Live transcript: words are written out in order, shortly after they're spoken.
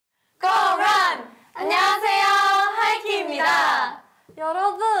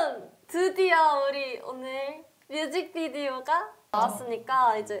여러분, 드디어 우리 오늘 뮤직비디오가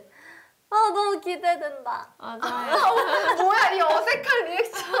나왔으니까 이제 너무 기대된다. 맞아요. 뭐야 이 어색한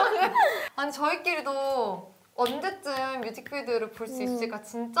리액션을. 아니 저희끼리도 언제쯤 뮤직비디오를 볼 수 있을까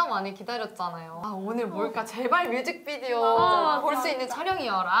진짜 많이 기다렸잖아요. 아 오늘 뭘까 제발 뮤직비디오 볼 수 있는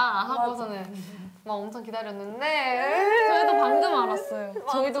촬영이어라 하고서는 막 엄청 기다렸는데 저희도 방금 알았어요.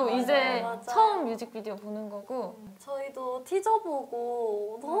 저희도 이제 맞아. 처음 뮤직비디오 보는 거고 저희도 티저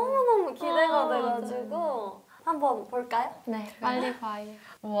보고 너무너무 기대가 돼가지고 한번 볼까요? 네, 빨리 봐요.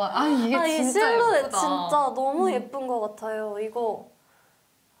 와, 이게 이 진짜 실루엣 예쁘다. 진짜 너무 예쁜 것 같아요. 이거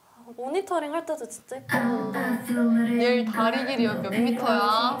모니터링 할 때도 진짜 예뻤는데 얘 다리 길이 몇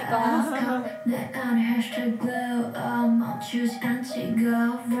미터야?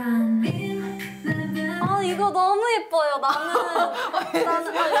 이거 너무 예뻐요.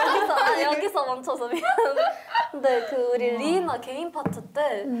 나는 여기서 멈춰서 미안. 근데 그 우리 리나 개인 파트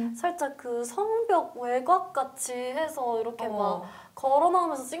때 살짝 그 성벽 외곽 같이 해서 이렇게 막 걸어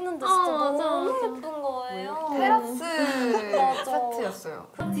나오면서 찍는데 진짜 맞아. 너무 예쁜 거예요. 테라스 세트였어요.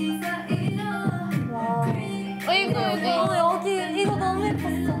 와. 여기 이거 너무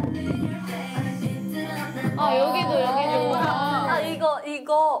예뻤어. 여기도.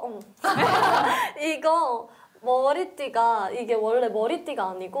 이거 머리띠가 이게 원래 머리띠가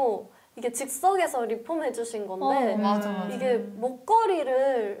아니고 이게 즉석에서 리폼해 주신 건데 맞아. 이게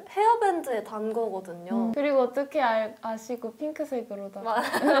목걸이를 헤어밴드에 단 거거든요. 그리고 어떻게 아시고 핑크색으로다가.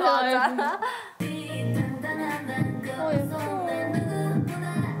 맞아.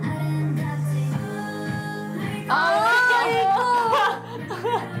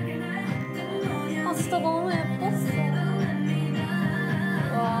 이거 진짜 너무 예뻤어.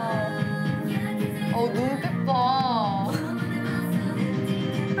 눈빛 봐.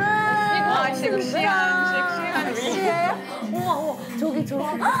 섹시한 위. 우와, 저기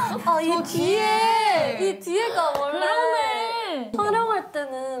저렇게. 이 뒤에가 원래 촬영할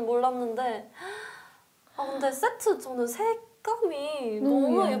때는 몰랐는데 근데 세트 저는 색감이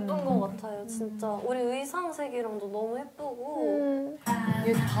너무 예쁜 것 같아요. 진짜 우리 의상색이랑도 너무 예쁘고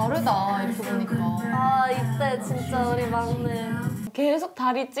얘 다르다 이렇게 보니까. 이때 진짜 우리 막내 계속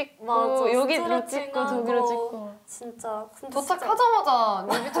다리 찍고 맞아, 여기로 찍고 저기로 찍고. 진짜 도착하자마자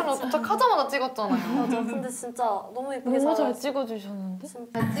뉴비처럼 도착하자마자 찍었잖아요. 맞아. 근데 진짜 너무 예쁘게 너무 잘 잘했어. 찍어주셨는데?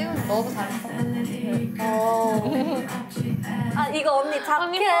 잘 찍은 너도 잘했어. 이거 언니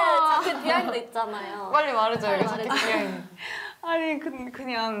자켓 비하인드 있잖아요. 빨리 말해줘 빨리 여기 자켓 비하인드. 아니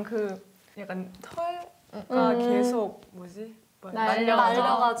그냥 그 약간 털가 계속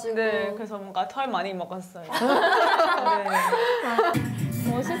날려가지고. 네, 그래서 뭔가 털 많이 먹었어요. 네.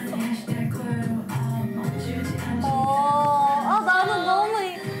 멋있어. 나는 너무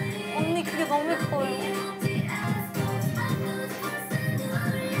언니 그게 너무 예뻐요.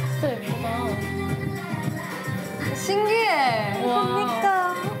 진짜 예쁘다. 신기해.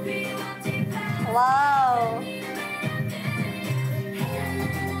 그러니까. 와우.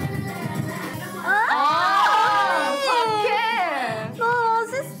 착해. 너무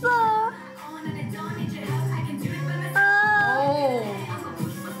멋있어.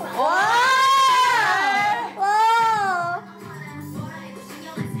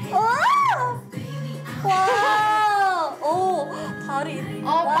 다리.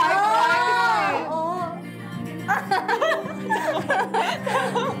 와.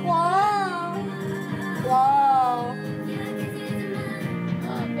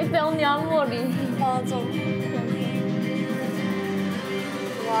 이때 언니 앞머리. 맞아.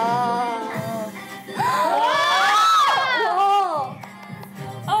 와.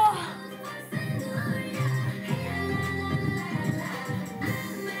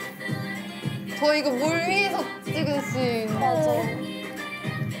 저 이거 물 위에서 찍은 씬. 맞아.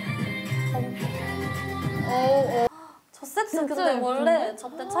 저 세트 근데 원래 저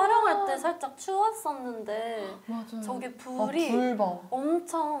때 촬영할 때 살짝 추웠었는데 맞아요. 저게 불이 불 봐.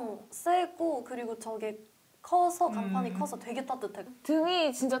 엄청 세고 그리고 저게 커서 간판이 커서 되게 따뜻해.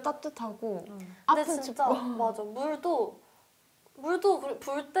 등이 진짜 따뜻하고 근데 앞은 진짜 춥고. 맞아. 물도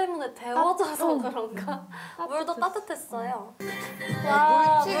불 때문에 데워져서 그런가 물도 따뜻했어요.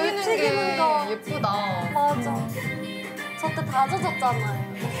 와, 물 튀기는 거 게 예쁘다. 맞아. 저 때 다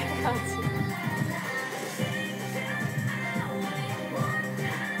젖었잖아요. 이렇게까지.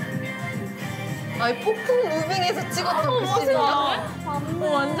 아니 폭풍 무빙에서 찍었던 그 씬이야.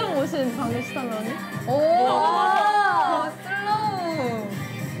 완전 멋있는 방금 스타면 언니? 와. 슬로우.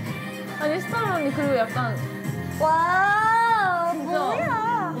 아니 스타면 언니 그리고 약간 와. 진짜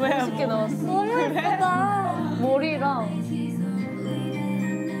뭐야. 멋있게 나왔어. 너무 예쁘다. 머리랑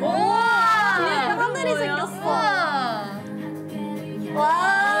우와. 뒤에 하늘이 생겼어. 우와. 와.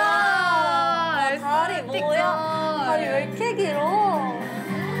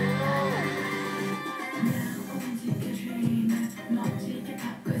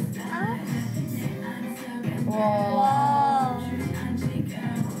 와.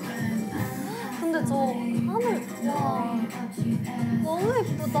 근데 저 하늘, 와. 너무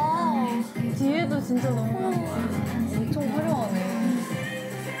예쁘다. 뒤에도 진짜 너무 엄청 화려하네.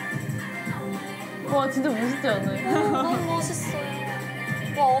 와 진짜 멋있지 않아요? 너무 멋있어요.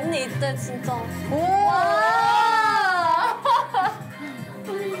 와, 언니 이때 진짜. 와우.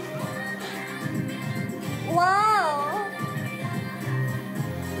 와.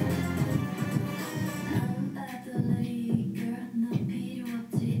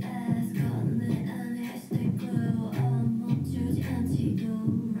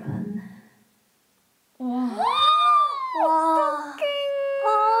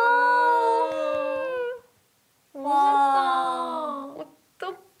 와.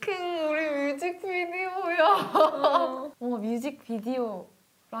 어떡해, 우리 뮤직비디오야. 뭔가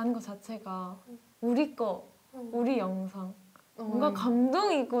뮤직비디오라는 것 자체가 우리 거, 우리 영상. 뭔가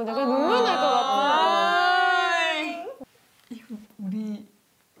감동이 있고 약간 눈물 날 것 같아요. 이거 우리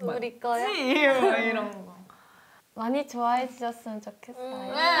우리 거요? 이런 거. 많이 좋아해 주셨으면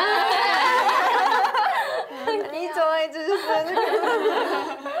좋겠어요. 많이 좋아해 주셨어요.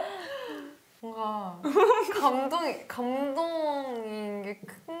 뭔가 감동인 게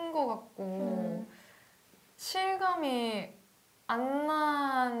큰 것 같고 실감이 안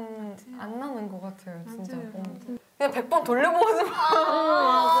나는 것 같아요, 진짜. 그냥 100번 돌려보고 싶어.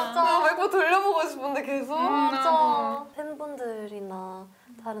 맞아. 100번 돌려보고 싶은데 계속. 맞아. 팬분들이나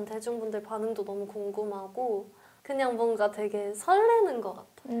다른 대중분들 반응도 너무 궁금하고 그냥 뭔가 되게 설레는 것 같아.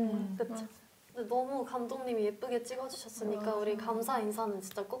 그쵸? 근데 너무 감독님이 예쁘게 찍어주셨으니까 우리 감사 인사는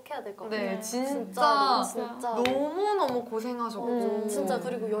진짜 꼭 해야 될 것 같아요. 네, 진짜로. 너무너무 고생하셨고. 진짜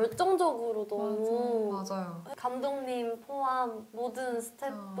그리고 열정적으로 너무 맞아요. 감독님 포함 모든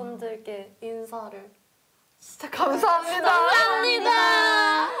스태프분들께 인사를 진짜 감사합니다.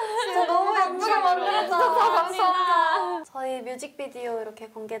 진짜 너무 예쁘게 만들어주셔서 감사합니다. 저희 뮤직비디오 이렇게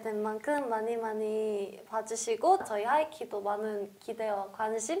공개된 만큼 많이 봐주시고 저희 하이키도 많은 기대와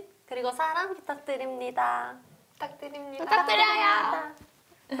관심 그리고 사랑 부탁드립니다. 부탁드려요.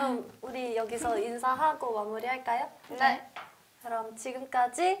 그럼 우리 여기서 인사하고 마무리할까요? 네. 그럼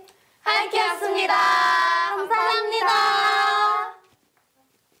지금까지 하이키였습니다. 감사합니다.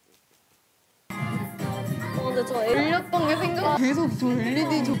 근데 저 들렸던 게 생각. 계속 저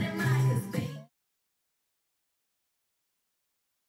LED 저